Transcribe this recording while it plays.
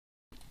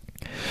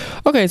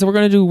Okay, so we're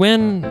gonna do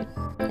when.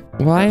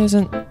 Why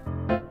isn't?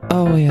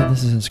 Oh yeah,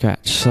 this is in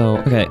Scratch. So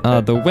okay,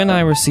 the when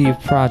I receive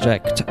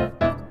project.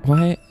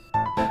 Why?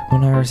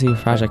 When I receive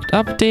project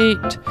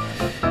update.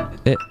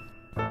 It.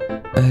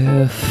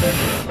 I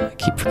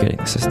keep forgetting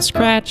this is in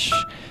Scratch.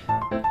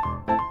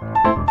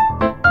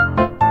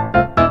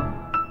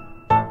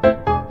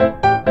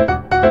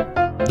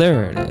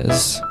 There it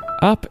is.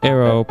 Up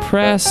arrow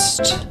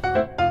pressed.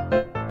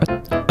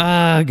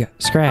 Ugh,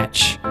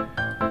 Scratch.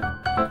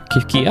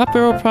 Keep key up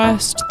arrow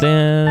pressed,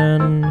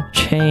 then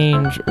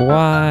change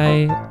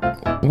Y.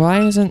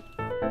 Why isn't...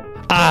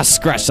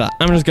 Scratch that.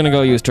 I'm just gonna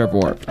go use Turbo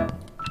Warp.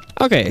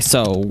 Okay,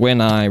 so when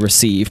I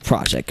receive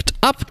project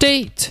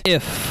update,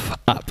 if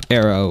up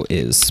arrow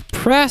is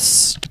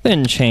pressed,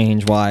 then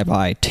change Y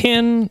by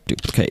 10,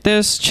 duplicate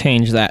this,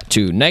 change that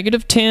to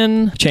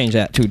 -10, change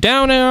that to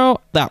down arrow.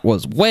 That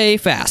was way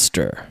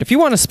faster. If you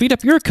want to speed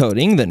up your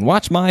coding, then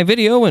watch my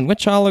video in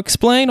which I'll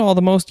explain all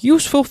the most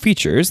useful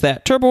features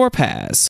that Turbo Warp has.